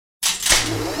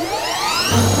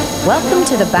Welcome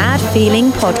to the Bad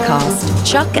Feeling Podcast.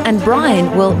 Chuck and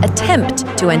Brian will attempt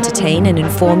to entertain and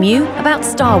inform you about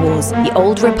Star Wars, The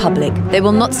Old Republic. They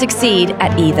will not succeed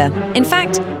at either. In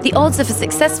fact, the odds of a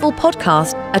successful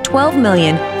podcast are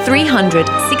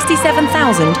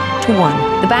 12,367,000 to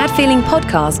 1. The Bad Feeling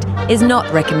Podcast is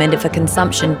not recommended for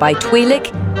consumption by Twi'lek,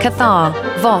 Cathar,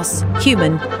 Voss,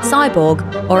 human,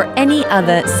 cyborg, or any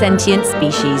other sentient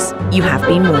species. You have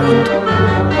been warned.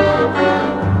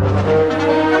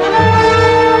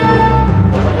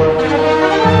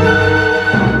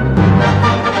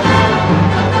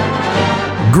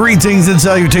 Greetings and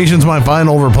salutations, my fine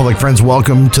Old Republic friends.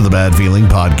 Welcome to the Bad Feeling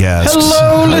Podcast.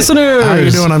 Hello, listeners. How you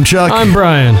doing? I'm Chuck. I'm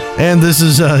Brian. And this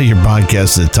is your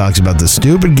podcast that talks about the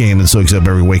stupid game that soaks up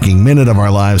every waking minute of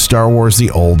our lives, Star Wars: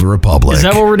 The Old Republic. Is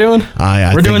that what we're doing?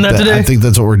 We're doing that today? I think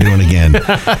that's what we're doing again.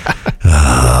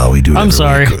 We do it. I'm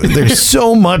sorry. There's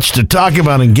so much to talk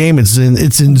about in game. It's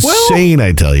insane,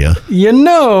 I tell you. You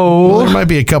know. Well, there might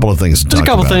be a couple of things to talk about. There's a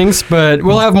couple things, but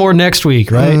we'll have more next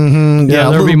week, right? Mm-hmm. Yeah,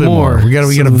 there'll be more. We got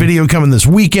a video coming this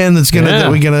weekend that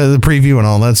we're gonna preview and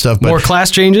all that stuff. But more class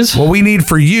changes. What we need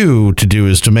for you to do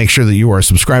is to make sure that you are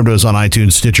subscribed to us on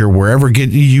iTunes, Stitcher, wherever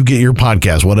you get your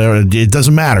podcast. Whatever, it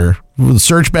doesn't matter.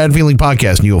 Search Bad Feeling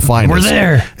Podcast and you'll find us. We're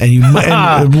there. And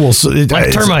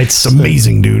like termites. It's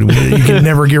amazing, dude. You can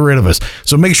never get rid of us.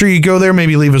 So make sure you go there.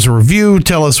 Maybe leave us a review.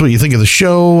 Tell us what you think of the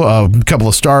show. A couple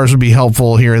of stars would be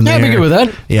helpful here and there. Yeah, I'd be good with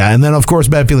that. Yeah, and then, of course,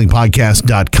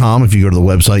 badfeelingpodcast.com. If you go to the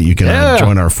website, you can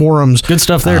join our forums. Good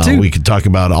stuff there, too. We could talk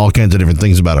about all kinds of different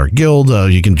things about our guild.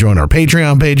 You can join our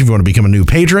Patreon page if you want to become a new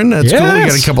patron. That's cool. We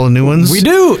got a couple of new ones. We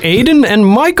do. Aiden and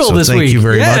Michael this week. Thank you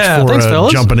very much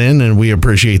for jumping in, and we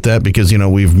appreciate that because,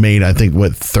 we've made, I think,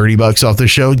 $30 off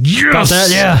this show. Yes! About that,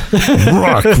 yeah.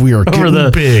 Rock. We are getting over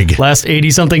the big. Last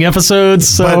 80-something episodes,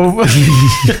 so...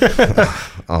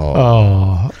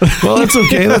 Well, that's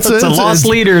okay. That's a lost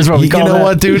leader is what we call it. You know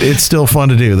what, dude? It's still fun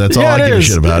to do. That's all I give a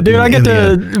shit about. Dude, I get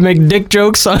to make dick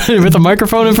jokes with a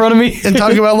microphone in front of me. And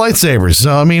talk about lightsabers.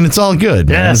 So, it's all good.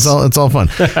 Yes. Man. It's all fun.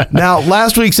 Now,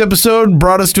 last week's episode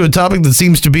brought us to a topic that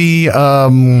seems to be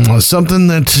something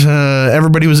that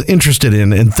everybody was interested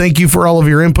in. And thank you for all of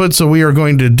your input. So we are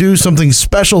going to do something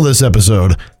special this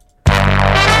episode.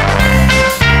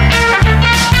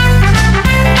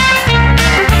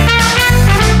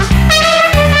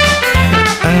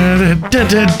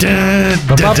 Welcome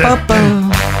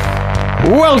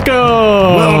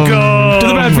to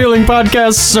the Bad Feeling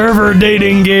Podcast server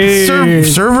dating game.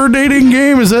 Server dating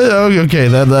game? Is that okay?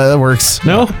 That works.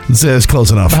 No, it's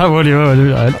close enough. What do you want to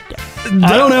do? I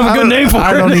don't have a good name for it.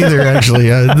 I don't either, actually.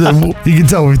 You can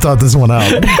tell we thought this one out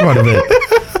quite a bit.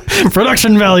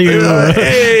 Production value,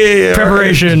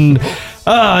 preparation.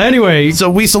 Anyway, so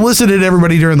we solicited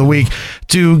everybody during the week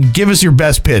to give us your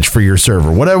best pitch for your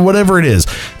server, whatever it is,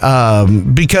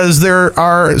 because there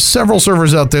are several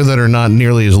servers out there that are not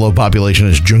nearly as low population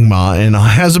as Jungma, and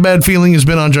Has a Bad Feeling has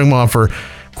been on Jungma for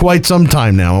quite some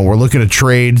time now, and we're looking to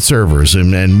trade servers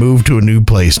and move to a new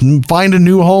place and find a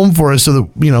new home for us so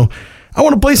that, I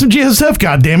want to play some GSF,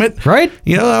 goddammit. Right?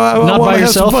 I Not want by to have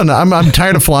yourself. some fun. I'm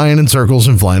tired of flying in circles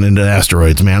and flying into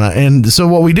asteroids, man. And so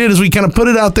what we did is we kind of put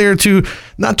it out there to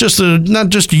not just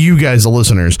to you guys, the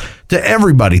listeners, to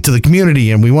everybody, to the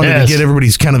community, and we wanted to get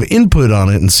everybody's kind of input on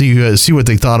it and see what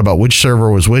they thought about which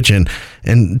server was which. And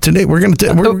today we're gonna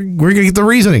get the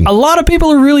reasoning. A lot of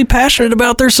people are really passionate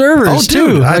about their servers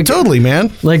too. Totally, man.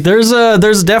 Like there's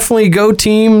definitely go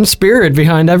team spirit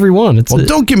behind everyone.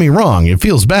 Don't get me wrong. It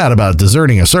feels bad about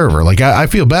deserting a server. Like I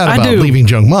feel bad about leaving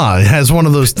Jungma. It has one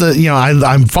of those.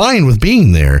 I'm fine with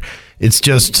being there. It's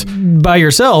just by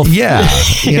yourself. Yeah.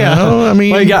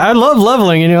 I love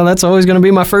leveling. That's always going to be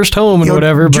my first home and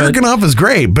whatever. Jerking off is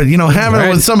great, but having it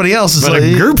with somebody else is like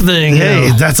a group thing.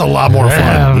 Hey, that's a lot more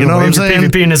fun. You know what I'm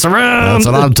saying? PvPing around. That's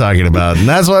what I'm talking about, and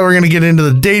that's why we're going to get into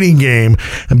the dating game,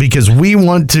 because we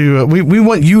want to. We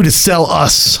want you to sell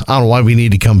us on why we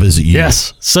need to come visit you.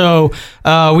 Yes. So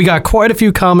we got quite a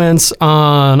few comments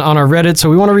on our Reddit, so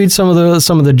we want to read some of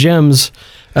the gems.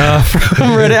 From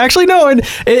Reddit. Actually, no,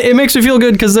 it makes me feel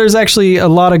good because there's actually a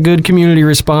lot of good community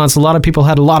response. A lot of people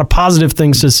had a lot of positive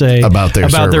things to say about their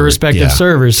respective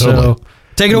servers. Totally. So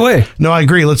take it away. No, I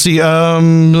agree. Let's see.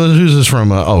 Who's this from?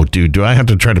 Dude, do I have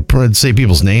to try to say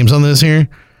people's names on this here?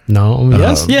 No.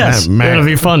 Yes. It'll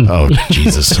be fun. Oh,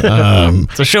 Jesus.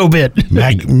 It's a show bit.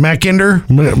 McKinder?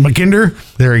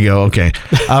 There you go. Okay.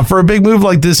 For a big move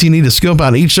like this, you need to scope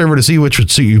out each server to see which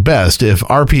would suit you best. If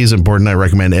RP is important, I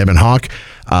recommend Ebon Hawk.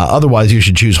 Otherwise, you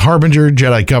should choose Harbinger,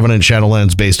 Jedi Covenant,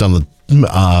 Shadowlands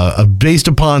based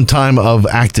upon time of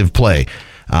active play.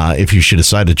 If you should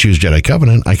decide to choose Jedi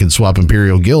Covenant, I can swap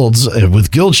Imperial guilds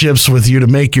with guild ships with you to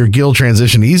make your guild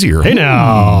transition easier. Hey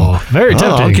now, very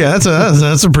tempting. Okay,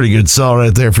 that's a pretty good sell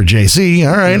right there for JC.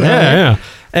 All right. Yeah.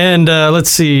 And let's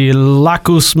see,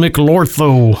 Lacus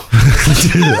McLortho.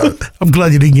 I'm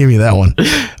glad you didn't give me that one.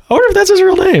 I wonder if that's his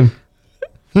real name.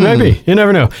 Maybe. You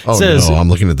never know. Oh, says, no, I'm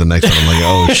looking at the next one. I'm like,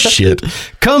 oh, shit.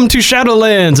 Come to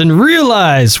Shadowlands and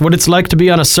realize what it's like to be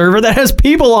on a server that has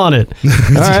people on it. All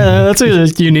right, that's a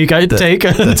unique take.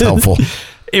 That's helpful.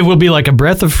 It will be like a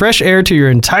breath of fresh air to your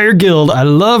entire guild. I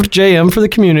loved JM for the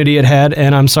community it had,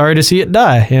 and I'm sorry to see it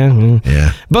die.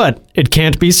 Yeah. But it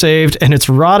can't be saved, and it's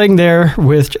rotting there,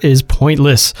 which is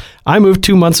pointless. I moved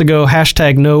 2 months ago.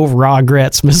 # no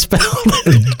regrets misspelled.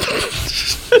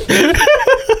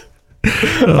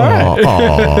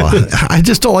 I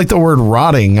just don't like the word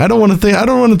rotting. I don't want to think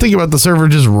about the server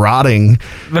just rotting.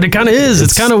 But it kind of is.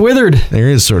 It's kind of withered. There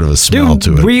is sort of a smell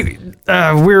to it. We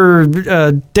were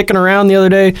dicking around the other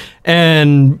day,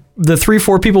 and the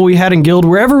 3-4 people we had in guild,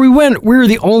 wherever we went, we were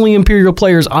the only Imperial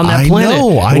players on that planet.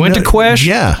 I went to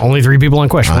Quesh, only 3 people on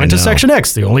Quesh. Went to Section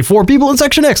X, the only 4 people in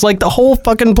Section X. Like the whole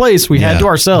fucking place we had to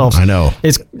ourselves. I know.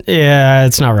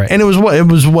 It's not right. And it was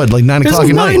what, like 9 o'clock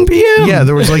at night? 9 p.m. Yeah,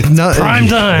 there was like prime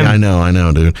time. I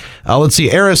know, dude. Let's see.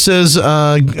 Era says,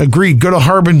 agreed. Go to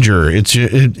Harbinger. It's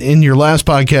in your last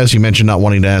podcast, you mentioned not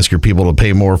wanting to ask your people to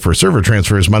pay more for server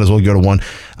transfers. Might as well go to one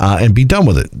and be done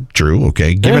with it. True.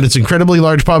 Okay. Given its incredibly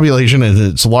large population and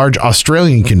its large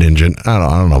Australian contingent, I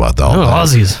don't know about that.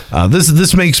 Aussies.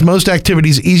 This makes most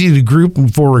activities easy to group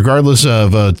for regardless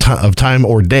of time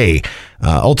or day.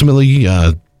 Ultimately,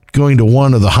 going to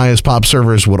one of the highest pop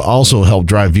servers would also help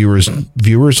drive viewers,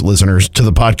 listeners to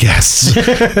the podcasts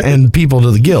and people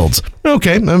to the guilds.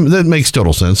 Okay, that makes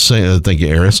total sense. Thank you,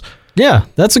 Eris. Yeah,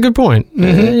 that's a good point.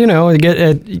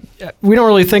 Mm-hmm. We don't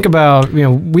really think about,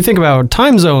 we think about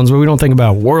time zones, but we don't think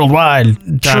about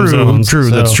worldwide time zones. True,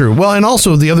 that's true. Well, and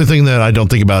also the other thing that I don't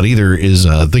think about either is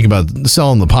think about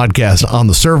selling the podcast on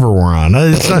the server we're on.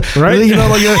 It's not, right? We go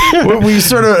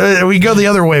the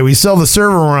other way. We sell the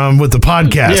server we're on with the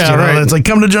podcast. Yeah, right. It's like,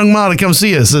 come to Jung Ma to come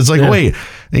see us. It's like, wait.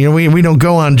 We don't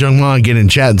go on Jung Ma and get in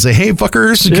chat and say, hey,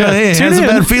 fuckers, hey, has a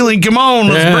bad feeling. Come on,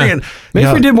 let's bring it. Maybe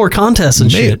if we did more contests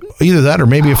and shit. Either that or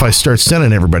maybe if I start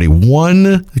sending everybody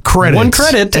one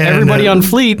credit to everybody on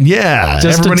Fleet. Yeah.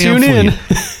 Just to tune in.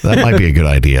 That might be a good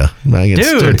idea. I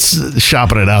can start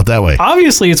shopping it out that way.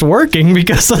 Obviously, it's working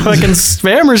because fucking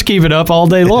spammers keep it up all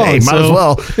day long. Hey, might as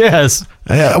well. Yes.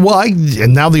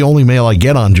 And now the only mail I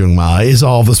get on Jung Ma is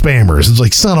all the spammers. It's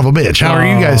like, son of a bitch. How are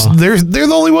you guys? They're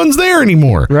the only ones there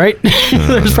anymore. Right?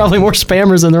 There's probably more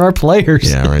spammers than there are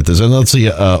players. Yeah, right. Let's see.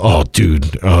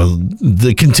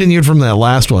 The continued from that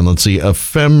last one. Let's see.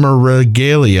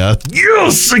 Ephemeragalia.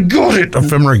 Yes, I got it.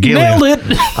 Ephemeragalia. Nailed it.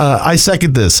 I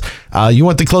second this. You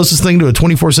want the closest thing to a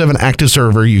 24/7 active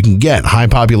server you can get. High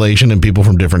population and people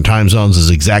from different time zones is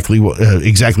exactly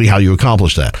how you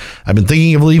accomplish that. I've been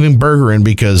thinking of leaving Bergeron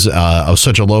because of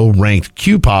such a low-ranked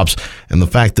Q pops and the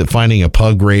fact that finding a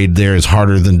pug raid there is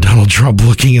harder than Donald Trump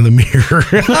looking in the mirror.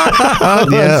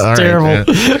 That's terrible.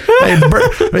 And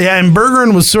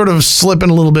Bergeron was sort of slipping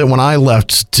a little bit when I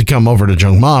left to come over to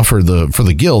Jung Ma for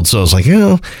the guild. So I was like, I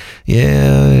can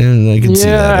see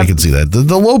that. I can see that.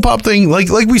 The low pop thing, like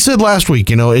we said last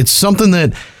week, it's something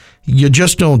that you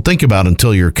just don't think about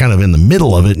until you're kind of in the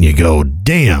middle of it and you go,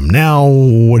 damn, now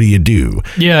what do you do?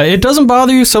 Yeah, it doesn't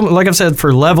bother you, like I've said,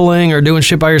 for leveling or doing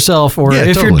shit by yourself, or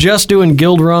if you're just doing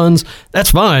guild runs,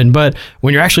 that's fine. But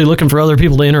when you're actually looking for other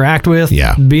people to interact with,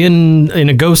 being in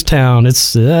a ghost town,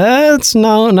 it's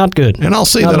not good. And I'll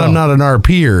say I'm not an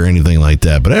RP or anything like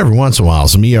that, but every once in a while,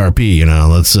 some ERP,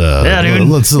 let's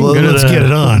get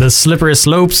it on. The Slippery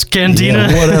Slopes Cantina.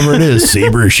 Yeah, whatever it is,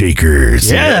 Saber Shakers.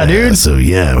 Dude. So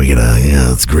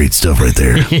that's great stuff right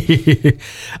there.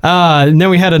 And then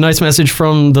we had a nice message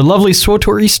from the lovely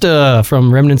Swotorista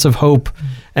from Remnants of Hope,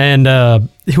 and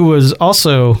who was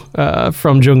also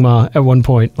from Jung Ma at one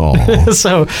point.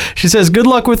 So she says, good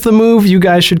luck with the move. You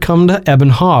guys should come to Ebon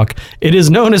Hawk. It is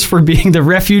known as for being the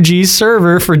refugee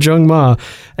server for Jung Ma.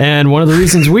 And one of the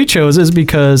reasons we chose is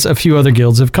because a few other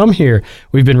guilds have come here.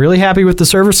 We've been really happy with the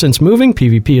server since moving.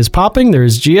 PvP is popping.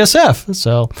 There's GSF.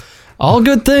 So all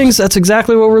good things. That's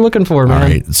exactly what we're looking for, man. All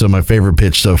right. So my favorite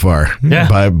pitch so far,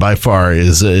 by far,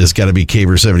 is got to be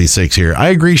Caver76 here. I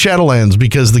agree, Shadowlands,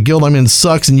 because the guild I'm in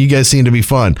sucks, and you guys seem to be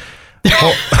fun.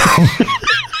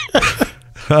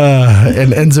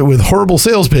 And ends it with horrible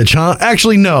sales pitch, huh?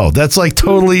 Actually, no. That's like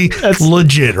totally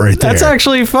legit right there. That's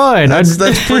actually fine. That's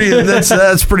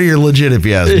pretty legit if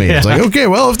you ask me. It's like, okay,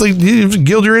 well, if the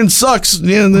guild you're in sucks,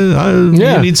 you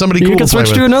need somebody cool you can to play switch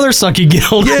with. to another sucky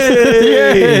guild.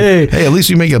 Yay! Hey, at least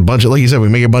we make a bunch of, like you said, we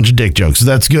make a bunch of dick jokes.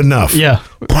 That's good enough. Yeah.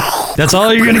 That's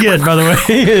all you're going to get, by the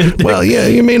way. Well, yeah,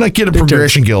 you may not get a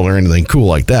progression guild or anything cool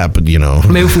like that, but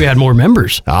maybe if we had more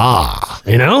members.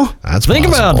 That's think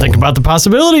possible. about the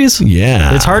possibilities.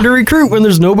 Yeah. It's hard to recruit when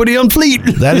there's nobody on fleet.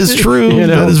 That is true.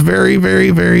 That is very, very,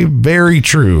 very, very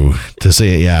true to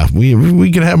say it. Yeah.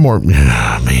 We could have more.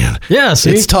 Man. Yeah,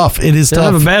 see? It's tough. It is tough. I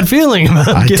have a bad feeling about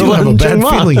I do have a bad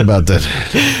feeling about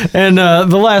that. And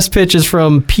the last pitch is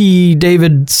from P.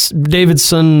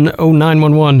 Davidson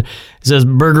 0911. It says,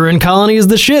 Burger and Colony is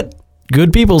the shit.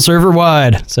 Good people, server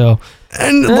wide. So,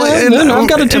 and I've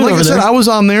got a tune like over I said, there. I was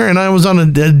on there, and I was on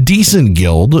a decent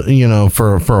guild,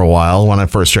 for a while when I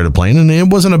first started playing, and it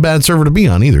wasn't a bad server to be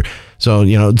on either. So,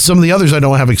 some of the others I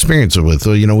don't have experience with.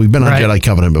 So, we've been on Jedi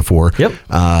Covenant before. Yep.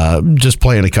 Just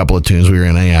playing a couple of tunes. We were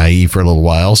in AIE for a little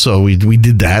while, so we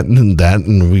did that,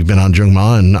 and we've been on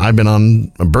Jungma, and I've been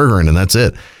on Burgerin, and that's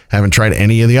it. Haven't tried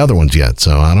any of the other ones yet,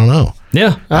 so I don't know.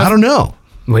 Yeah. I don't know.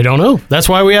 We don't know. That's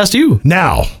why we asked you.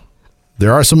 Now,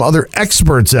 there are some other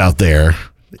experts out there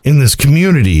in this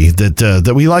community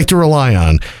that we like to rely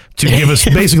on to give us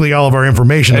basically all of our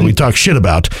information that we talk shit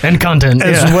about. And content.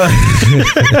 As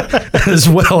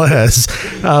well as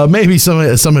maybe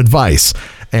some advice.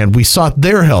 And we sought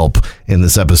their help in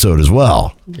this episode as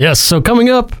well. Yes. So coming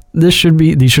up, these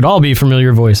should all be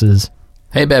familiar voices.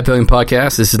 Hey, Bad Pilling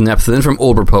Podcast. This is Nepthin from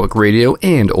Old Republic Radio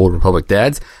and Old Republic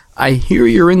Dads. I hear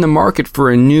you're in the market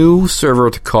for a new server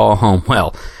to call home.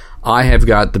 Well, I have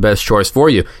got the best choice for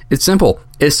you. It's simple.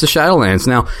 It's the Shadowlands.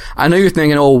 Now, I know you're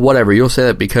thinking, oh, whatever, you'll say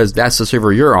that because that's the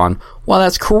server you're on. Well,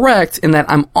 that's correct in that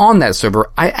I'm on that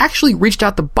server. I actually reached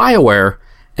out to BioWare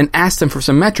and asked them for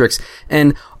some metrics.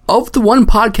 And of the one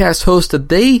podcast host that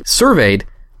they surveyed,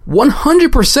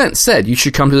 100% said you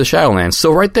should come to the Shadowlands.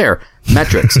 So right there,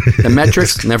 metrics. The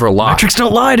metrics never lie. Metrics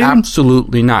don't lie, dude.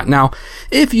 Absolutely not. Now,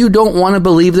 if you don't want to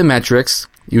believe the metrics,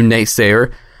 you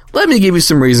naysayer, let me give you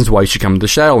some reasons why you should come to the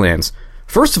Shadowlands.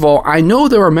 First of all, I know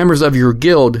there are members of your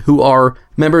guild who are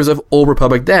members of Old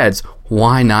Republic Dads.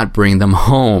 Why not bring them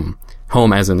home?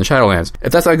 Home as in the Shadowlands.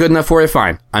 If that's not good enough for you,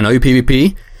 fine. I know you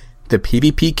PvP. The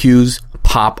PvP queues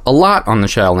pop a lot on the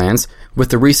Shadowlands. With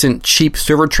the recent cheap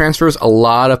server transfers, a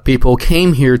lot of people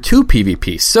came here to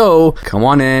PvP. So, come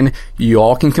on in. You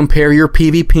all can compare your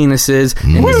PvP penises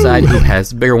and decide who has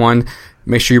the bigger one.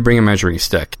 Make sure you bring a measuring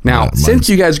stick. Now, since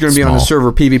you guys are going to be on the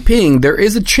server PvPing, there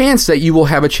is a chance that you will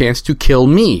have a chance to kill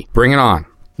me. Bring it on.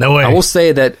 No way. I will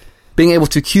say that being able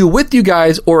to queue with you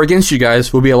guys or against you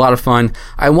guys will be a lot of fun.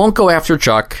 I won't go after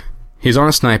Chuck. He's on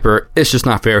a sniper. It's just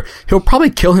not fair. He'll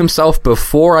probably kill himself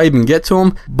before I even get to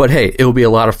him. But hey, it will be a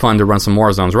lot of fun to run some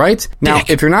war zones, right? Now,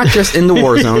 if you're not just in the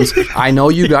war zones, I know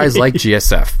you guys like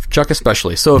GSF. Chuck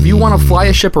especially. So if you want to fly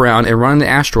a ship around and run into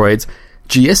asteroids,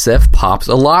 GSF pops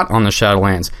a lot on the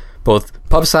Shadowlands. Both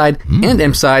pub side and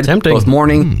imp side, both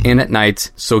morning and at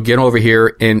night. So get over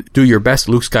here and do your best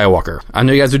Luke Skywalker. I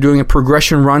know you guys are doing a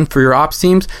progression run for your ops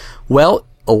teams. Well,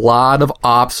 a lot of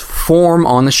ops form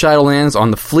on the Shadowlands, on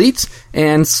the fleet,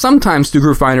 and sometimes through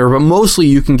Group Finder, but mostly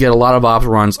you can get a lot of ops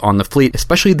runs on the fleet,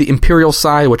 especially the Imperial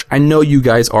side, which I know you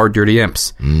guys are dirty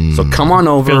imps. So come on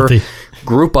over,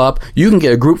 group up. You can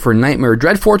get a group for Nightmare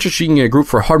Dread Fortress, you can get a group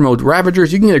for Hard Mode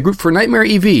Ravagers, you can get a group for Nightmare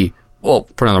EV. Well,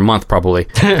 for another month, probably.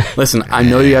 Listen, I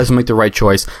know you guys will make the right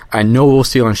choice. I know we'll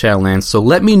see you on Shadowlands, so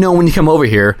let me know when you come over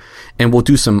here, and we'll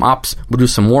do some ops, we'll do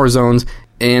some war zones,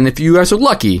 and if you guys are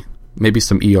lucky, maybe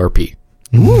some ERP.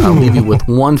 I'll leave you with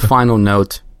one final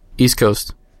note. East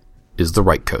Coast is the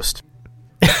right coast.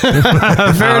 Fair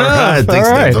enough. Thanks,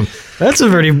 all right. Nathan. That's a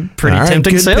pretty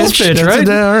tempting sales pitch, right?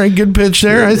 All right, good pitch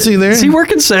there. I see there. Is he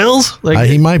working sales?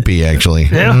 He might be, actually.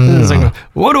 Yeah. It's like,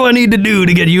 what do I need to do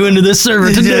to get you into this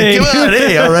server today? Come on,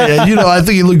 hey, all right. I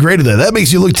think you look great at that. That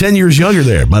makes you look 10 years younger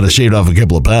there. Might have shaved off a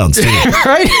couple of pounds, too.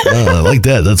 Right? I like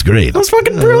that. That's great. That's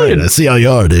fucking brilliant. Right. I see how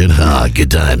you are, dude. Good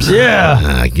times.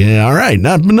 Yeah. Yeah, all right.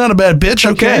 Not a bad pitch.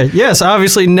 Okay. Yes,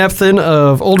 obviously, Nepthin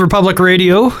of Old Republic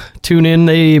Radio. Tune in.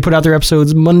 They put out their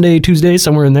episodes Monday, Tuesday,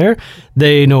 somewhere in there.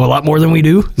 They know a lot more more than we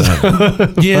do.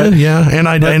 Yeah.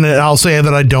 And I'll say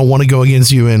that I don't want to go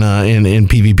against you in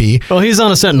PvP. Well, he's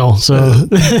on a Sentinel, so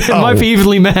it might be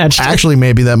evenly matched. Actually,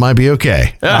 maybe that might be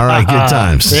okay. All right, good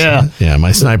times. Yeah.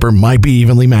 My sniper might be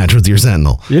evenly matched with your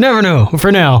Sentinel. You never know. For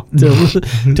now,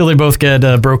 till they both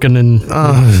get broken, and you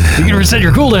can reset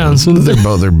your cooldowns.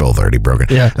 They're both already broken.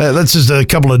 Yeah. That's just a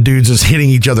couple of dudes just hitting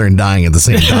each other and dying at the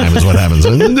same time is what happens.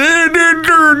 Yeah,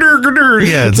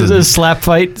 it's a slap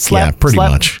fight. Slap, yeah, pretty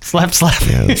slap, much. Slap.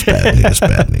 Yeah, it's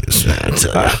bad news.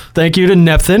 Thank you to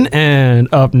Nepthin.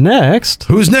 And up next,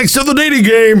 who's next to the dating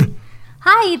game?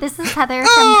 Hi, this is Heather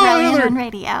from Brilliant on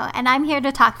Radio, and I'm here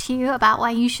to talk to you about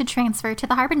why you should transfer to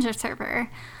the Harbinger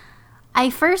server. I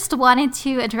first wanted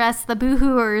to address the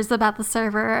boohooers about the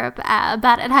server,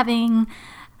 about it having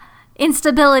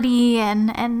instability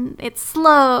and it's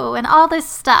slow and all this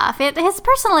stuff. It has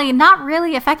personally not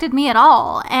really affected me at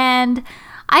all, and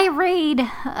I raid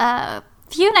a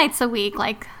few nights a week,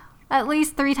 like at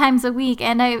least 3 times a week,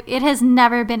 and it has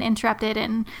never been interrupted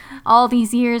in all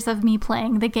these years of me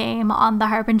playing the game on the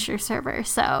Harbinger server.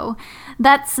 So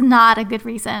that's not a good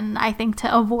reason, I think,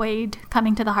 to avoid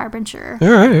coming to the Harbinger.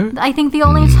 All right. I think the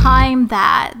only time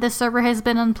that the server has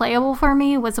been unplayable for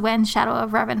me was when Shadow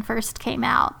of Revan first came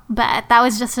out, but that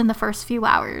was just in the first few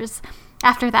hours.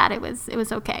 After that, it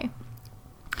was okay.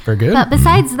 Very good. But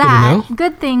besides that,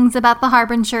 good things about the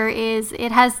Harbinger is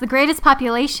it has the greatest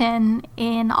population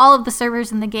in all of the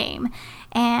servers in the game.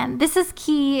 And this is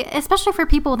key, especially for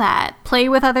people that play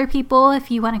with other people. If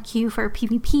you want to queue for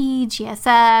PvP,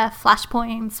 GSF,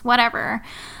 flashpoints, whatever,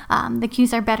 the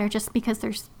queues are better just because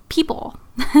there's people.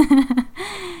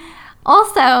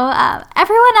 Also,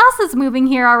 everyone else is moving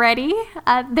here already.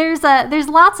 There's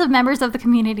lots of members of the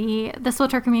community, the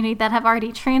SWTOR community, that have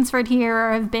already transferred here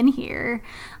or have been here.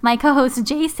 My co-host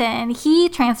Jason, he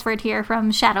transferred here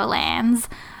from Shadowlands.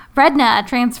 Redna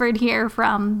transferred here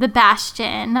from the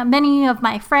Bastion. Many of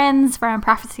my friends from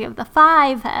Prophecy of the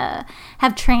Five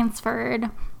have transferred.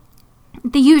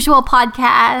 The Usual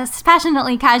Podcast,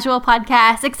 Passionately Casual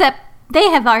Podcast, except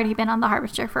they have already been on the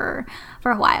Harbinger for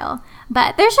a while.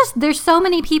 But there's so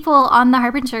many people on the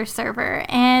Harbinger server,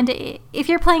 and if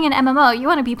you're playing an MMO, you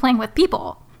want to be playing with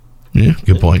people. Yeah,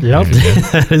 good point. Yep,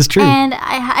 that is true. And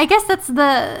I guess that's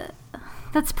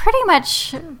pretty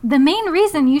much the main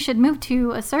reason you should move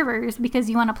to a server, is because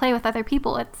you want to play with other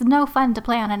people. It's no fun to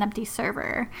play on an empty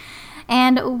server.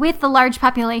 And with the large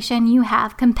population, you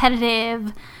have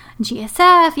competitive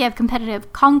GSF, you have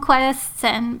competitive conquests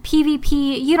and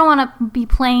PvP. You don't want to be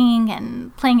playing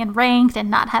in ranked and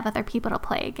not have other people to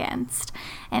play against.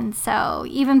 And so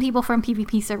even people from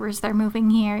PvP servers, they're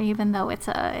moving here, even though it's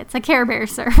a Care Bear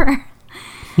server.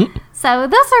 So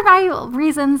those are my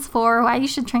reasons for why you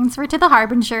should transfer to the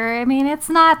Harbinger. I mean, I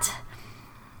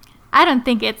don't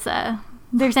think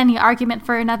there's any argument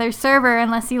for another server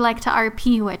unless you like to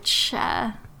RP, which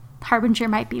Harbinger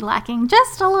might be lacking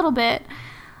just a little bit.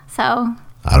 So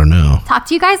I don't know. Talk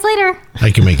to you guys later.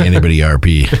 I can make anybody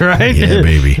RP. Right? Yeah,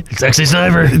 baby. Sexy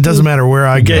sniper. It doesn't matter where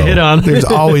I go. Get hit on. There's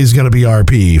always going to be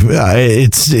RP.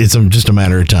 It's just a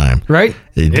matter of time. Right?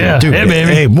 Yeah. Dude, hey,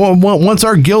 baby. Hey, once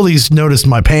our guildies noticed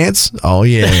my pants, oh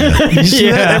yeah. You see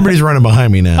that? Everybody's running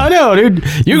behind me now. I know, dude.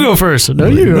 You go first. No,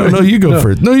 you go. No, you go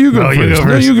first. No, you go first. You go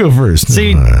No, first. you go first.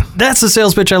 See, that's the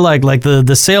sales pitch I like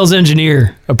the sales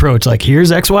engineer approach. Like,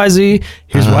 here's XYZ.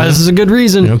 Here's why this is a good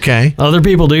reason. Okay. Other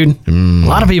people, dude. A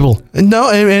lot of people.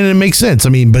 No, and it makes sense. I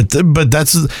mean, but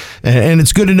that's, and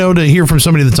it's good to know, to hear from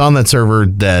somebody that's on that server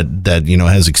that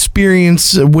has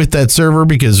experience with that server,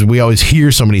 because we always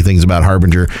hear so many things about Harbinger.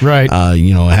 Right.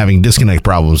 Having disconnect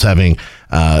problems, having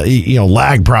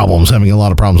lag problems, having a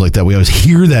lot of problems like that. We always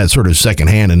hear that sort of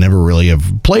secondhand and never really have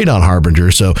played on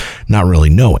Harbinger, so not really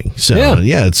knowing. So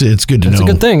yeah, it's good to know. It's a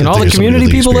good thing. And all the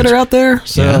community people that are out there.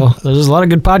 So there's a lot of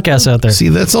good podcasts out there. See,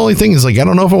 that's the only thing is, like, I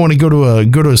don't know if I want to go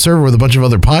to a server with a bunch of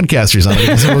other podcasters on it,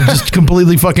 because we'll just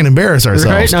completely fucking embarrass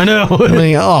ourselves. Right? I know. I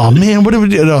mean, oh man, what did we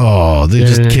do? Oh, they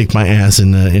just kicked my ass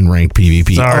in ranked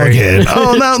PvP. Sorry. Again.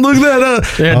 Oh, now look at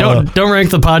that. Don't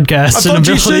rank the podcast. I thought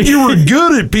you said you were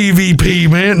good at PvP,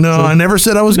 man. No, I never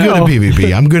said I was good at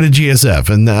PvP. I'm good at GSF,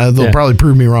 and they'll probably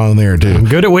prove me wrong there too. I'm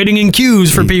good at waiting in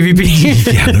queues for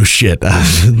PvP. Yeah, no shit.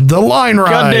 The line ride.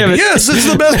 God damn it. Yes,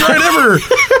 it's the best ride ever.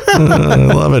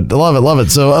 Love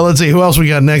it. So let's see who else we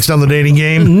got next on the dating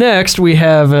game. Next, we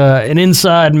have an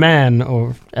inside man,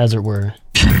 or as it were.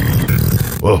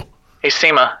 Whoa. Hey,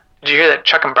 Seema, did you hear that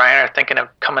Chuck and Brian are thinking of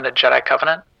coming to Jedi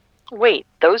Covenant? Wait,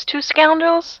 those two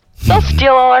scoundrels? They'll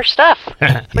steal all our stuff.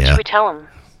 What should we tell them?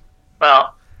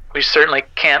 Well, we certainly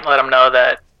can't let them know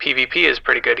that PvP is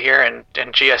pretty good here,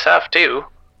 and GSF too.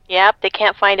 Yep, they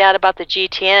can't find out about the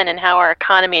GTN and how our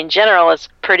economy in general is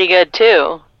pretty good,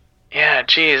 too. Yeah,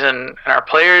 geez, and our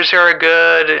players here are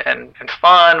good and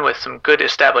fun with some good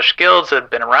established guilds that have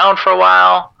been around for a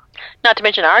while. Not to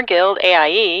mention our guild,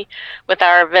 AIE, with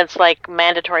our events like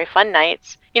mandatory fun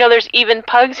nights. You know, there's even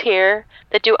pugs here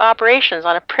that do operations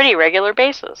on a pretty regular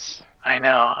basis. I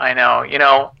know. You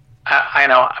know, I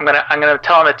know. I'm gonna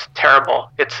tell them it's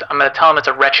terrible. I'm gonna tell them it's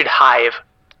a wretched hive.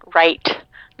 Right.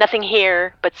 Nothing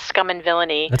here but scum and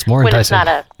villainy. That's more when enticing. it's not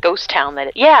a ghost town.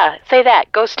 Yeah, say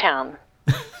that, ghost town.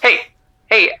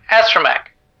 Hey, Astromech.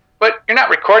 What? You're not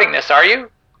recording this, are you?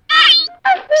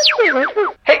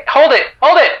 Hey, hold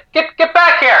it! Get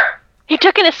back here! He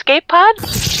took an escape pod?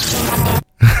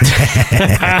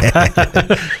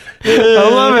 I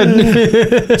love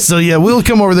it. So yeah, we'll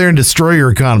come over there and destroy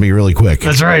your economy really quick.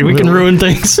 That's right. We can ruin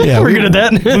things. Yeah, We're good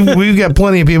at that. We've got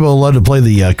plenty of people who love to play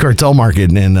the cartel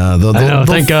market, and they'll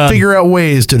thank God. figure out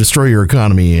ways to destroy your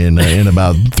economy in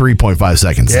about 3.5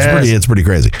 seconds. Yes. It's pretty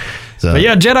crazy. So, But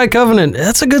yeah, Jedi Covenant.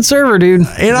 That's a good server, dude.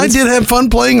 and I did have fun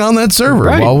playing on that server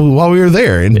Right. while we were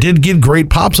there, and did get great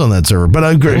pops on that server.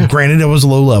 But granted, I was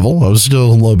low level. I was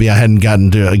still low B. I hadn't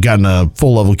gotten a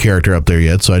full level character up there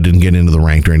yet, so I didn't get into the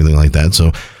ranked or anything like that.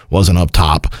 So wasn't up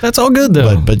top. That's all good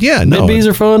though. But yeah, no. Mid-Bs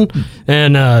are fun,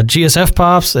 and GSF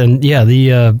pops, and yeah,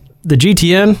 the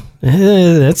GTN.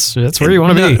 That's where you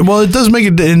want to be. Well, it does make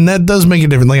it, and that does make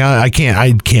it different. Like I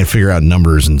can't figure out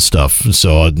numbers and stuff.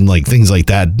 So like things like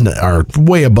that are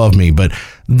way above me. But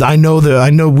I know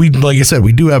we, like I said,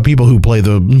 we do have people who play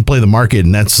the market,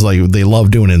 and that's like they love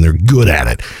doing it and they're good at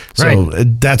it. So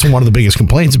that's one of the biggest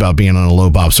complaints about being on a low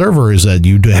pop server is that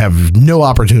you have no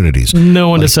opportunities. No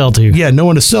one to sell to. Yeah, no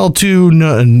one to sell to.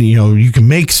 No, and, you can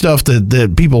make stuff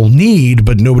that people need,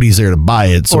 but nobody's there to buy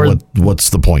it. So what's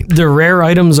the point? The rare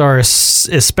items are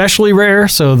especially rare,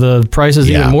 so the price is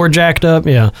even more jacked up.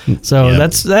 Yeah, so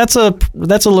that's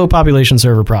a low population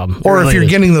server problem. Or if you're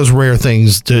getting those rare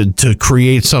things to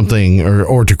create something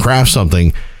or to craft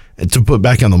something to put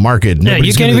back on the market,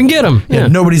 you can't even get them. Yeah,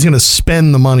 nobody's going to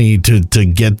spend the money to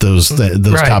get those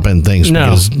top end things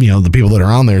because the people that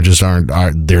are on there just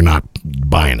they're not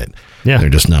buying it. Yeah, they're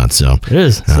just not. So it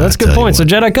is. So that's a good point. So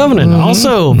Jedi Covenant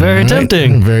also very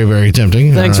tempting. Very, very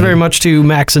tempting. Thanks very much to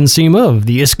Max and Seema of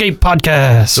the Escape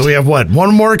Podcast. So we have one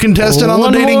more contestant on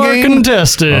the dating game. One more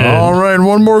contestant. All right,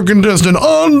 one more contestant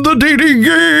on the dating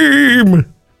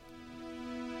game.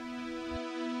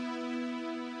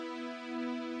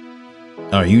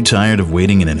 Are you tired of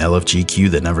waiting in an LFG queue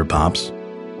that never pops?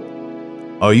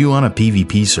 Are you on a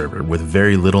PvP server with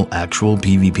very little actual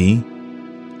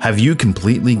PvP? Have you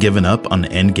completely given up on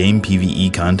endgame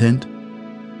PvE content?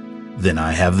 Then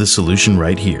I have the solution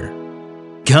right here.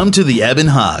 Come to the Ebon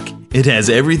Hawk. It has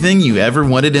everything you ever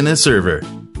wanted in a server,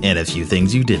 and a few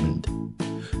things you didn't.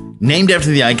 Named after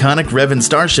the iconic Revan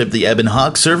starship, the Ebon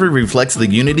Hawk server reflects the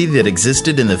unity that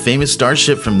existed in the famous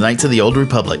starship from Knights of the Old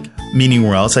Republic, meaning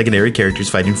we're all secondary characters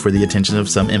fighting for the attention of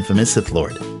some infamous Sith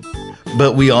Lord.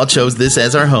 But we all chose this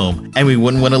as our home, and we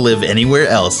wouldn't want to live anywhere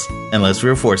else unless we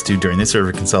were forced to during the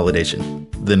server consolidation.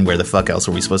 Then where the fuck else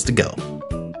are we supposed to go?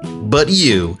 But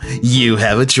you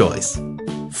have a choice.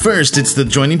 First, it's the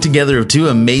joining together of two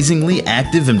amazingly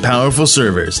active and powerful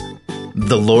servers,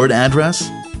 the Lord Adras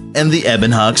and the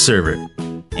Ebon Hawk server,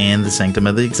 and the Sanctum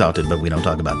of the Exalted, but we don't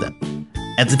talk about them.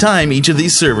 At the time, each of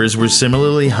these servers were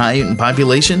similarly high in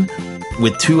population,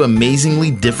 with two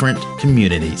amazingly different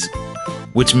communities,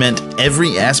 which meant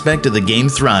every aspect of the game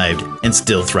thrived and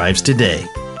still thrives today.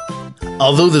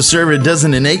 Although the server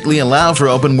doesn't innately allow for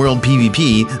open world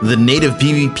PvP, the native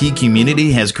PvP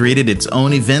community has created its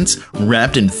own events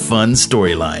wrapped in fun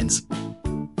storylines.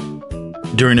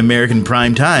 During American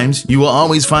prime times, you will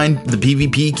always find the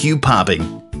PvP queue popping.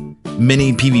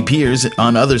 Many PvPers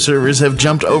on other servers have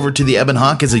jumped over to the Ebon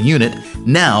Hawk as a unit.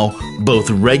 Now, both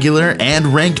regular and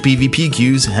ranked PvP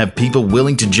queues have people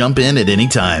willing to jump in at any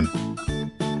time.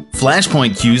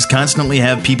 Flashpoint queues constantly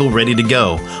have people ready to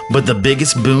go, but the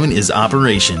biggest boon is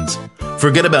operations.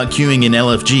 Forget about queuing in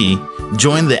LFG,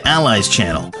 join the Allies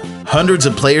channel. Hundreds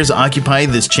of players occupy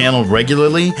this channel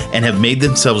regularly and have made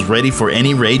themselves ready for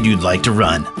any raid you'd like to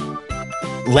run.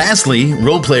 Lastly,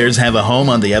 role players have a home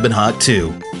on the Ebon Hawk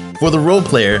too. For the role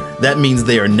player, that means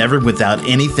they are never without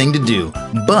anything to do.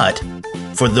 But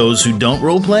for those who don't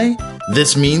roleplay,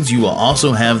 this means you will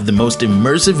also have the most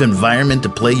immersive environment to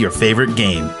play your favorite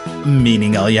game.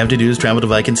 Meaning all you have to do is travel to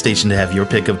Viking Station to have your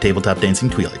pick of tabletop dancing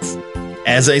Twi'leks.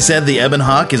 As I said, the Ebon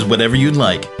Hawk is whatever you'd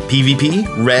like. PvP,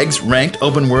 regs, ranked,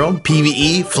 open world,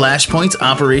 PvE, flashpoints,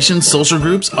 operations, social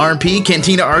groups, RP,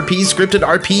 Cantina RP, scripted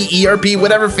RP, ERP,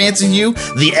 whatever fancies you,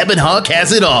 the Ebon Hawk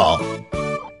has it all.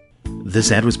 This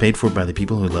ad was paid for by the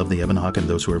people who love the Ebonhawk and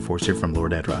those who are forced here from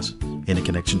Lord Adros. Any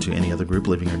connection to any other group,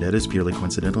 living or dead, is purely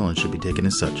coincidental and should be taken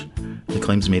as such. The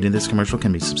claims made in this commercial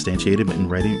can be substantiated in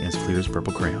writing as clear as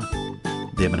purple crayon.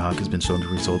 The Ebonhawk has been shown to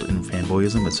result in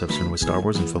fanboyism associated with Star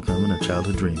Wars and fulfillment of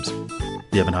childhood dreams.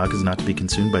 The Ebonhawk is not to be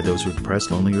consumed by those who are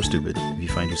depressed, lonely, or stupid. If you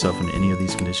find yourself in any of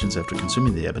these conditions after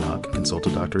consuming the Ebonhawk, consult a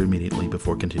doctor immediately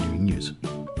before continuing use.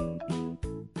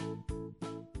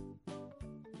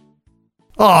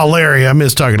 Oh, Larry! I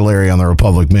miss talking to Larry on the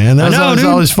Republic, man. That was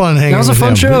always fun hanging. That was a with fun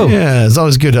him. show. Yeah, it's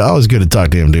always good. Always good to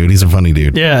talk to him, dude. He's a funny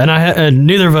dude. Yeah, and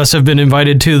neither of us have been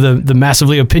invited to the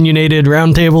massively opinionated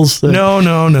roundtables. No.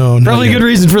 Probably a good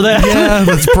reason for that. Yeah,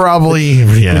 that's probably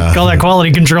Call that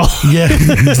quality control. Yeah,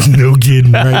 no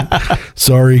kidding, right?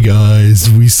 Sorry, guys,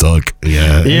 we suck.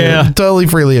 Yeah, totally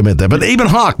freely admit that. But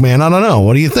Ebonhawk, man, I don't know.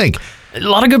 What do you think? A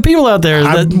lot of good people out there.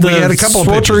 We had a couple of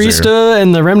pictures there.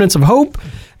 and the Remnants of Hope.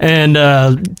 And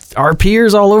our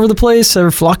peers all over the place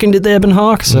are flocking to the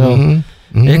Ebonhawk, so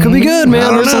it could be good,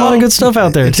 man. There's a lot of good stuff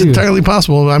out there, it's too. It's entirely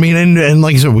possible. I mean, and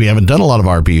like you said, we haven't done a lot of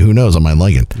RP. Who knows? I might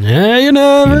like it. Yeah, you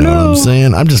never know. What I'm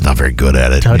saying? I'm just not very good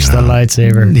at it. Touch the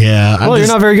lightsaber. Yeah. Well, you're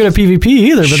not very good at PvP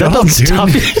either, but that doesn't stop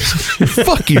you.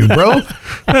 Fuck you, bro.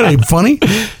 That ain't funny.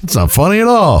 It's not funny at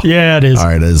all. Yeah, it is. All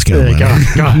right, that is kind of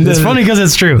funny. It's funny because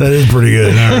it's true. That is pretty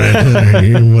good. All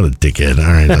right. What a dickhead. All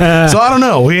right. So I don't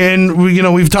know.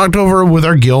 We've talked over with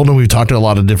our guild, and we've talked to a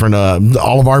lot of different,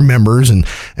 all of our members and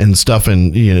stuff, and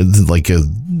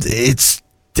it's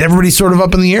everybody's sort of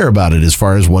up in the air about it as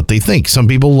far as what they think. Some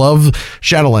people love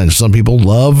Shadowlands. Some people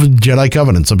love Jedi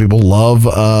Covenant. Some people love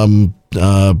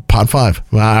Pod 5.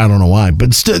 Well, I don't know why,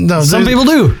 but still, no. Some people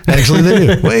do. Actually,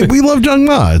 they do. We love Jung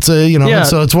Ma. It's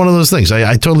so it's one of those things.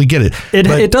 I totally get it.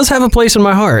 It does have a place in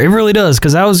my heart. It really does,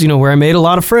 because that was where I made a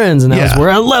lot of friends, and that was where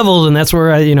I leveled, and that's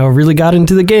where I really got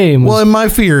into the game. Well, and my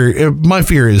fear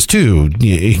is too.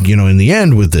 In the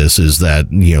end with this is that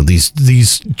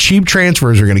these cheap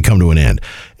transfers are going to come to an end.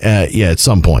 At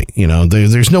some point,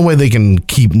 there's no way they can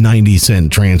keep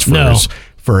 90-cent transfers.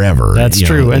 Forever. That's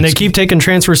true. And they keep taking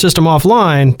transfer system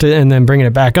offline and then bringing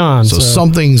it back on. So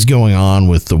something's going on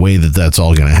with the way that's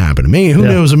all going to happen. Who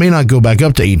knows? It may not go back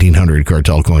up to 1,800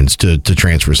 cartel coins to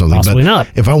transfer something. Possibly not.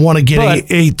 If I want to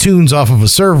get eight tunes off of a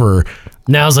server,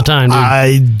 now's the time,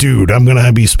 dude. I'm going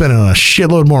to be spending a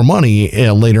shitload more money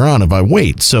later on if I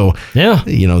wait. So,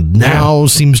 now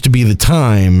seems to be the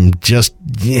time.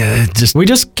 We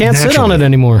just can't sit on it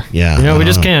anymore. Yeah. We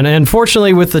just can't. And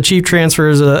fortunately, with the cheap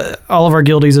transfers, all of our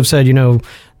guildies have said,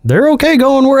 they're okay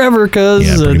going wherever because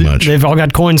they've all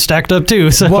got coins stacked up too.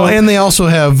 So. Well, and they also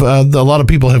have, a lot of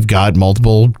people have got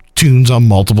multiple tunes on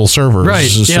multiple servers. Right.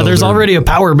 So there's already a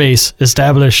power base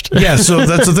established. Yeah. So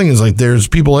that's the thing is there's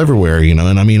people everywhere, and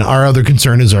I mean, our other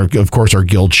concern is of course our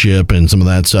guild ship and some of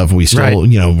that stuff. We still,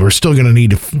 we're still going to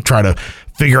need to try to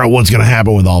figure out what's going to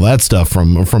happen with all that stuff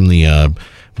from the,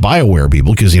 BioWare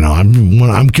people, because I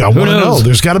want to know.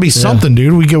 There's got to be something,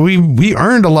 dude. We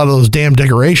earned a lot of those damn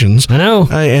decorations. I know,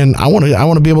 and I want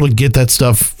to be able to get that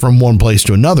stuff from one place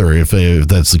to another if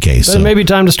that's the case. So it may be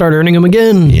time to start earning them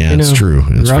again. Yeah, it's true.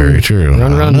 It's very true.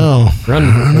 Run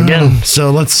again.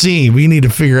 So let's see. We need to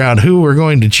figure out who we're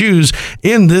going to choose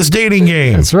in this dating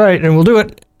game. That's right, and we'll do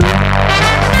it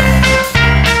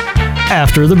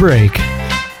after the break.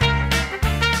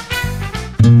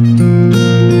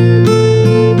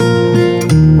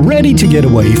 Ready to get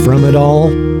away from it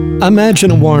all? Imagine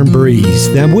a warm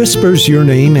breeze that whispers your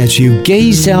name as you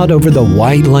gaze out over the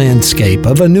wide landscape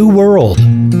of a new world.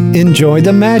 Enjoy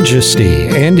the majesty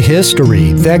and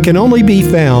history that can only be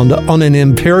found on an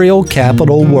imperial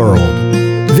capital world.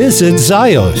 Visit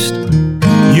Ziost.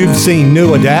 You've seen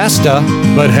New Adasta,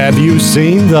 but have you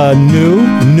seen the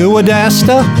New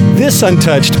Adasta? This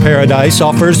untouched paradise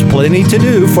offers plenty to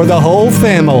do for the whole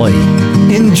family.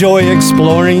 Enjoy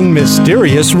exploring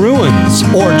mysterious ruins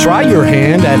or try your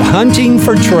hand at hunting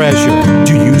for treasure.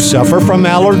 Do you suffer from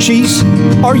allergies?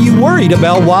 Are you worried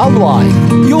about wildlife?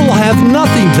 You'll have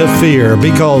nothing to fear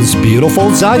because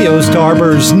beautiful Ziost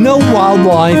harbors no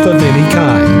wildlife of any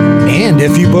kind. And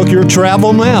if you book your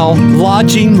travel now,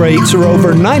 lodging rates are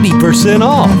over 90%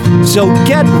 off. So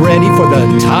get ready for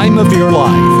the time of your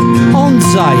life on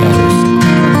Ziost.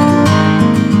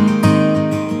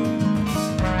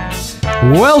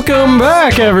 Welcome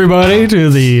back, everybody, to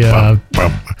the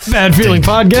Bad Feeling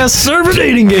Podcast server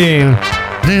dating game.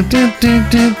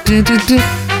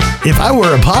 If I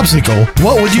were a popsicle,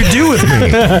 what would you do with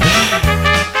me?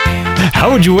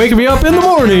 How would you wake me up in the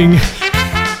morning?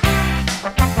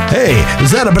 Hey,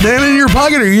 is that a banana in your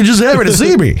pocket, or are you just happy to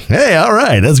see me? Hey, all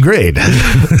right, that's great.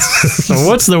 So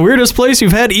what's the weirdest place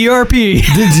you've had ERP?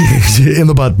 In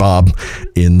the butt, Bob.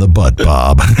 In the butt,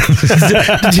 Bob.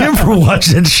 Did you ever watch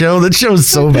that show? That show is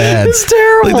so bad. It's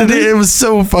terrible. Like, it was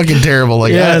so fucking terrible.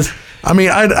 Like, yes. I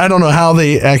mean, I don't know how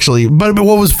they actually, but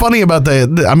what was funny about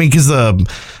because the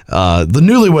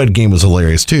Newlywed Game was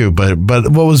hilarious too. But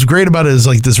what was great about it is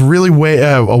like this really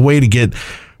a way to get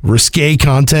risque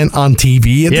content on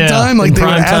TV at the time. Like they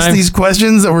would ask these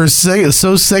questions that were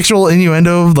so sexual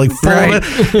innuendo, like full of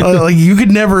it. Like you could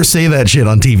never say that shit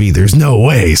on TV. There's no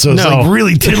way. So it's like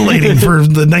really titillating for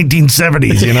the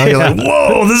 1970s. You know, you're like,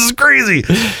 whoa, this is crazy,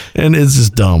 and it's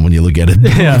just dumb when you look at it.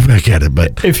 Back at it.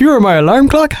 But if you were my alarm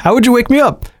clock, how would you wake me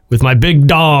up? With my big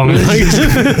dong. Nice.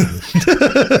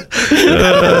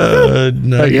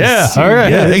 Yeah, all right.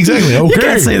 Yeah, exactly. Okay. You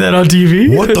can't say that on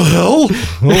TV. What the hell?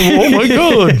 Oh my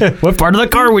God. What part of the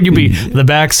car would you be? The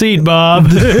back seat, Bob.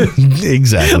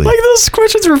 Exactly. Like those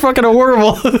questions were fucking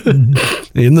horrible.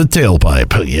 In the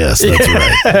tailpipe. Yes, that's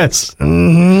right. Yes.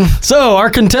 Mm-hmm. So our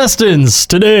contestants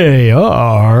today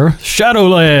are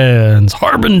Shadowlands,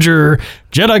 Harbinger,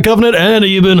 Jedi Covenant, and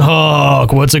Ebon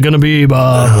Hawk. What's it going to be,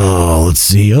 Bob? Oh, let's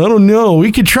see. I don't know.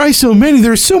 We could try so many.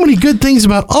 There's so many good things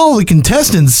about all the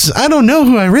contestants. I don't know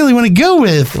who I really want to go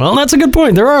with. Well, that's a good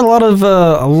point. There are a lot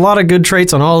of good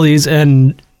traits on all these,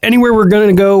 and anywhere we're going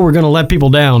to go, we're going to let people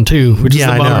down too. Which is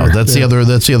I know. That's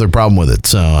the other problem with it.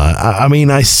 So I mean,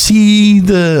 I see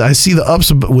the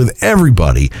ups with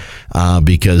everybody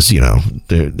because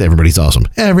everybody's awesome.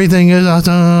 Everything is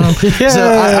awesome. Yeah.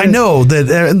 So I know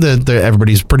that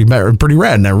everybody's pretty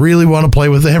rad, and I really want to play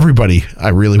with everybody. I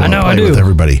really want to play with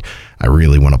everybody. I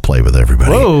really want to play with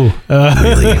everybody. Whoa. I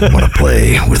really want to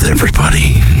play with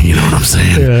everybody. You know what I'm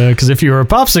saying? Yeah, because if you were a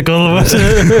popsicle,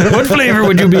 what flavor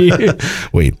would you be?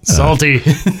 Wait. Salty.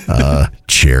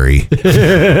 Cherry.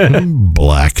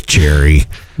 Black cherry.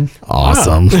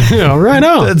 Awesome. Yeah, right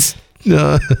on. That's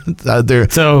there.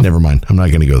 So never mind. I'm not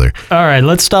going to go there. All right,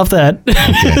 let's stop that.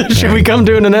 Okay. Should we come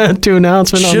to an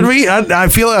announcement? Should we? I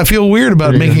feel weird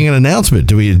about making an announcement.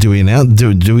 Do we announce?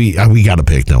 Do we? We got to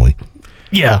pick, don't we?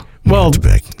 Yeah. Well,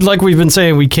 like we've been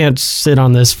saying, we can't sit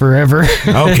on this forever.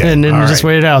 Okay. and just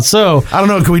wait it out. So I don't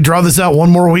know. Can we draw this out one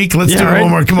more week? Let's do it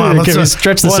one more. Come on. Let's can we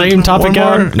stretch the same topic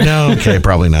out? No. Okay.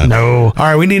 Probably not. No. All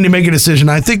right. We need to make a decision.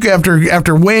 I think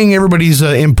after weighing everybody's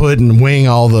input and weighing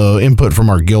all the input from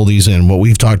our guildies and what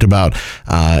we've talked about,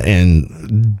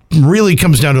 and really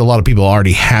comes down to a lot of people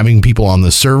already having people on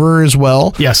the server as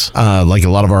well. Yes. Like a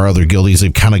lot of our other guildies,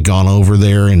 they've kind of gone over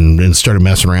there and started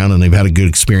messing around, and they've had a good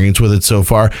experience with it so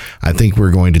far. I think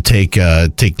we're going to take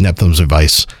Nepthum's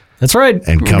advice. That's right.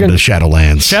 And come to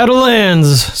Shadowlands.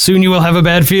 Shadowlands. Soon you will have a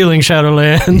bad feeling,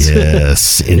 Shadowlands.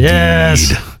 Yes,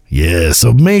 indeed. Yes.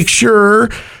 So make sure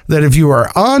that if you are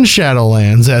on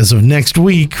Shadowlands as of next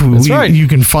week, you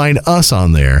can find us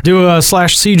on there. Do a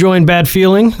 /C join bad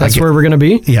feeling. That's where we're going to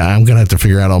be. Yeah, I'm going to have to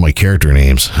figure out all my character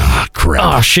names. Oh, crap.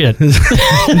 Oh, shit. Damn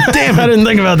it. I didn't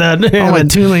think about that. All my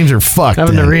toon names are fucked.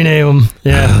 Having to rename them.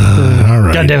 Yeah. All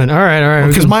right. God damn it. All right.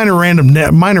 Because mine are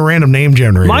random name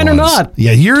generators. Mine are not.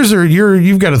 Yeah, yours are,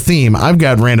 you've got a theme. I've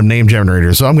got random name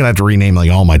generators, so I'm going to have to rename like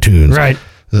all my toons. Right.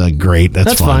 Great.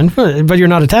 That's fine. But you're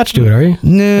not attached to it, are you?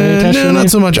 No, not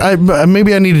so much.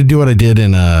 Maybe I need to do what I did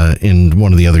in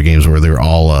one of the other games where they're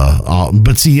all.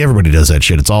 But see, everybody does that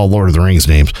shit. It's all Lord of the Rings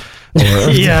names.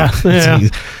 Yeah.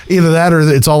 Either that or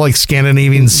it's all like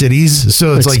Scandinavian cities.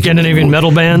 So it's like Scandinavian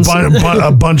metal bands.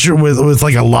 A bunch with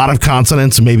like a lot of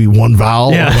consonants and maybe one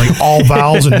vowel. Yeah. Or like all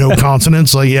vowels and no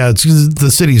consonants. Like, yeah,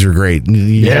 the cities are great.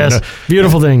 Yes.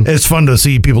 Beautiful thing. It's fun to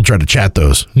see people try to chat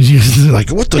those. Like,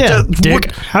 what the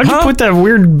dick? How'd you put that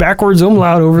weird backwards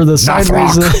umlaut over the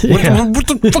sideways? What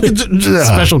the fuck is it?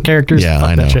 Special characters. Yeah,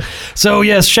 I know. So,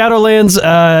 yes, Shadowlands,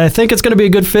 I think it's going to be a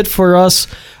good fit for us.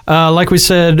 Like we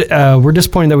said, we're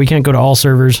disappointed that we can't go to all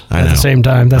servers at the same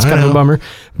time. That's kind of a bummer.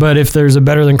 But if there's a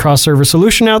better than cross-server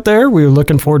solution out there, we're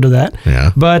looking forward to that.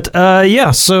 Yeah. But,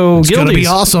 so it's going to be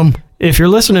awesome. If you're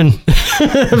listening,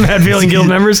 Bad Feeling Guild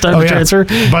members, time to transfer.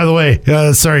 By the way,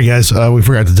 sorry, guys. We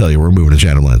forgot to tell you, we're moving to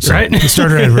Shadowlands. So right?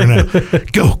 Start right now.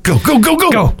 Go.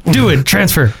 Go. Do it.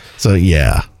 Transfer. So,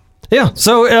 yeah. Yeah,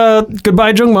 so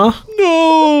goodbye, Jungma.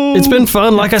 No, it's been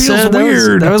fun. Like I said,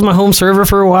 weird. That was my home server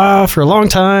for a long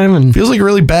time, and feels like a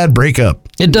really bad breakup.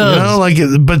 It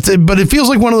does, but it feels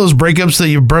like one of those breakups that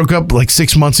you broke up like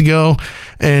 6 months ago,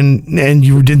 and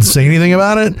you didn't say anything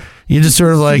about it, you just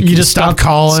sort of like stop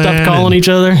calling each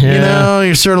other. Yeah. You know,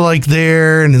 you're sort of like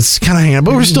there, and it's kind of hanging out,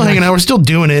 but we're still hanging out. We're still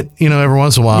doing it, you know, every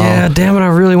once in a while. Yeah, damn it, I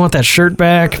really want that shirt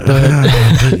back, but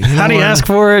how do you ask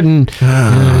for it? And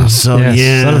son of a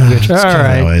bitch.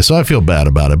 All right. So I feel bad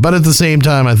about it, but at the same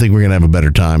time, I think we're gonna have a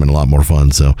better time and a lot more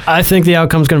fun. So I think the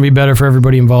outcome's going to be better for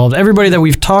everybody involved. Everybody that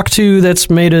we've talked to that's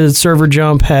made a server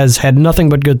jump has had nothing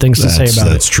but good things to say about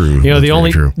it. That's true. You know,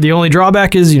 That's the only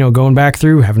drawback is, you know, going back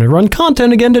through having to run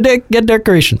content again to get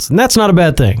decorations, and that's not a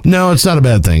bad thing. No, it's not a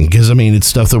bad thing, because I mean, it's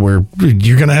stuff that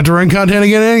you're gonna have to run content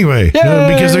again anyway,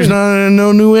 because there's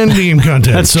no new end game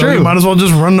content. That's so true. You might as well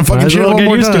just run the fucking shit one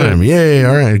more time. Yeah,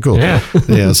 all right, cool.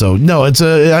 Yeah. So no, I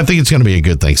think it's gonna be a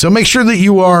good thing. So make sure that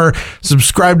you are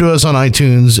subscribed to us on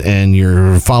iTunes and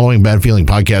you're following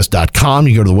badfeelingpodcast.com.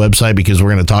 You go to the website, because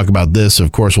we're going to talk about this.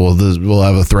 Of course, we'll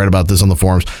have a thread about this on the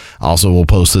forums. Also, we'll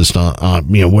post this on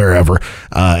wherever.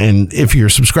 And if you're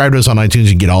subscribed to us on iTunes,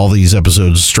 you get all these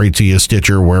episodes straight to you,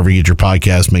 Stitcher, wherever you get your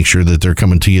podcast. Make sure that they're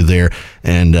coming to you there,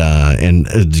 and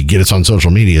get us on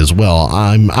social media as well.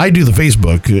 I do the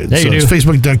Facebook, it's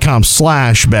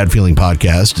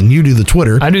facebook.com/badfeelingpodcast, and you do the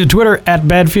Twitter. I do the Twitter at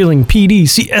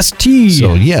badfeelingpdcst.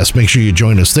 So yes, make sure you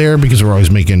join us there, because we're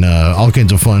always making all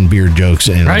kinds of fun beard jokes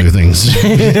and other things.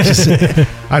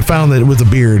 I found that with a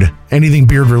beard, anything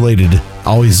beard related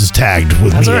always is tagged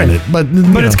with me in it. But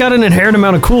it's got an inherent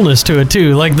amount of coolness to it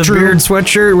too, like the beard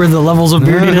sweatshirt with the levels of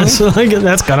beardiness. Like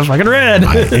that's kind of fucking rad.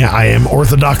 I am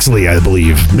orthodoxly, I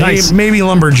believe. Nice. Maybe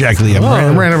lumberjackly.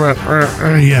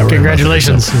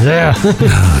 Congratulations. Yeah.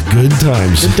 Good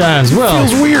times. Good times. Well,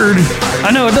 feels weird.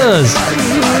 I know it does.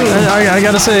 I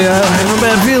gotta say, I have a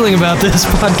bad feeling about this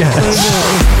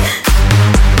podcast.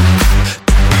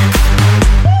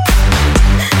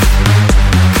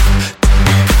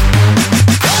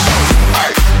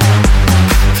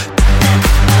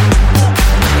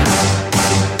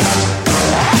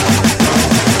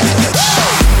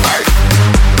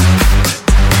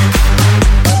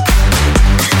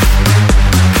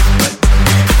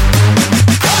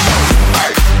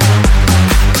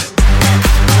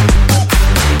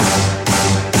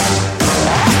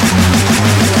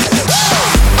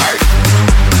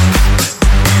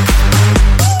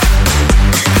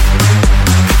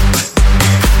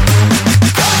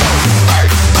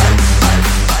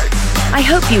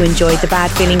 If you enjoyed the Bad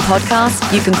Feeling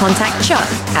Podcast, you can contact Chuck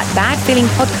at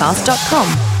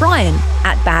badfeelingpodcast.com, Brian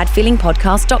at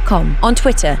badfeelingpodcast.com, on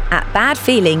Twitter at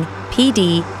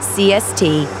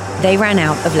badfeelingpdcst. They ran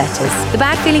out of letters. The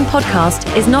Bad Feeling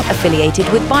Podcast is not affiliated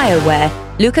with BioWare,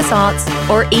 LucasArts,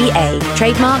 or EA.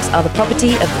 Trademarks are the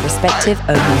property of the respective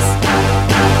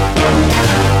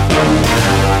owners.